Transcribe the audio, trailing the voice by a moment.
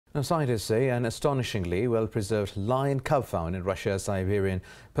Now, scientists say an astonishingly well-preserved lion cub found in Russia's Siberian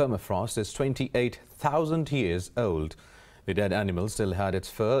permafrost is 28,000 years old. The dead animal still had its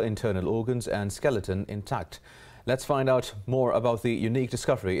fur, internal organs and skeleton intact. Let's find out more about the unique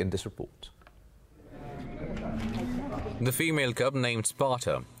discovery in this report. The female cub named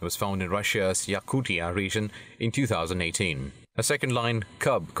Sparta was found in Russia's Yakutia region in 2018. A second lion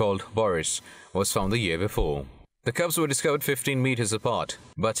cub called Boris was found the year before. The cubs were discovered 15 meters apart,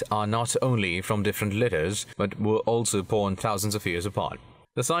 but are not only from different litters, but were also born thousands of years apart.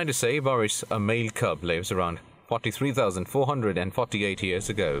 The scientists say Boris, a male cub, lives around 43,448 years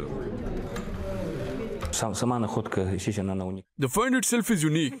ago. The find itself is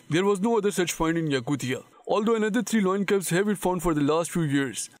unique. There was no other such find in Yakutia. Although another 3 lion cubs have been found for the last few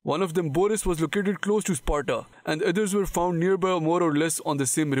years. One of them, Boris, was located close to Sparta, and others were found nearby more or less on the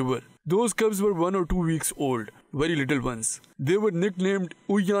same river. Those cubs were 1 or 2 weeks old, very little ones. They were nicknamed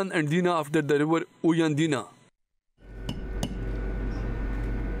Uyan and Dina after the river Uyandina.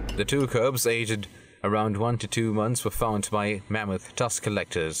 The 2 cubs, aged around 1 to 2 months, were found by mammoth tusk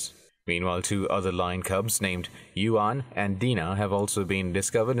collectors. Meanwhile, 2 other lion cubs named Yuan and Dina have also been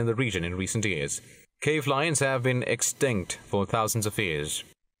discovered in the region in recent years. Cave lions have been extinct for thousands of years.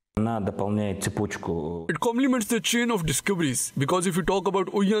 It complements the chain of discoveries, because if you talk about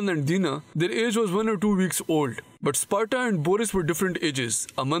Uyan and Dina, their age was 1 or 2 weeks old. But Sparta and Boris were different ages,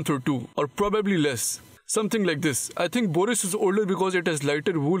 a month or 2, or probably less. Something like this. I think Boris is older because it has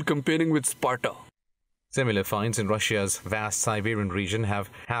lighter wool comparing with Sparta. Similar finds in Russia's vast Siberian region have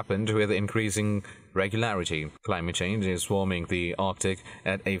happened with increasing regularity. Climate change is warming the Arctic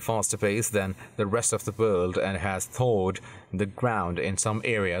at a faster pace than the rest of the world and has thawed the ground in some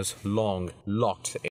areas long locked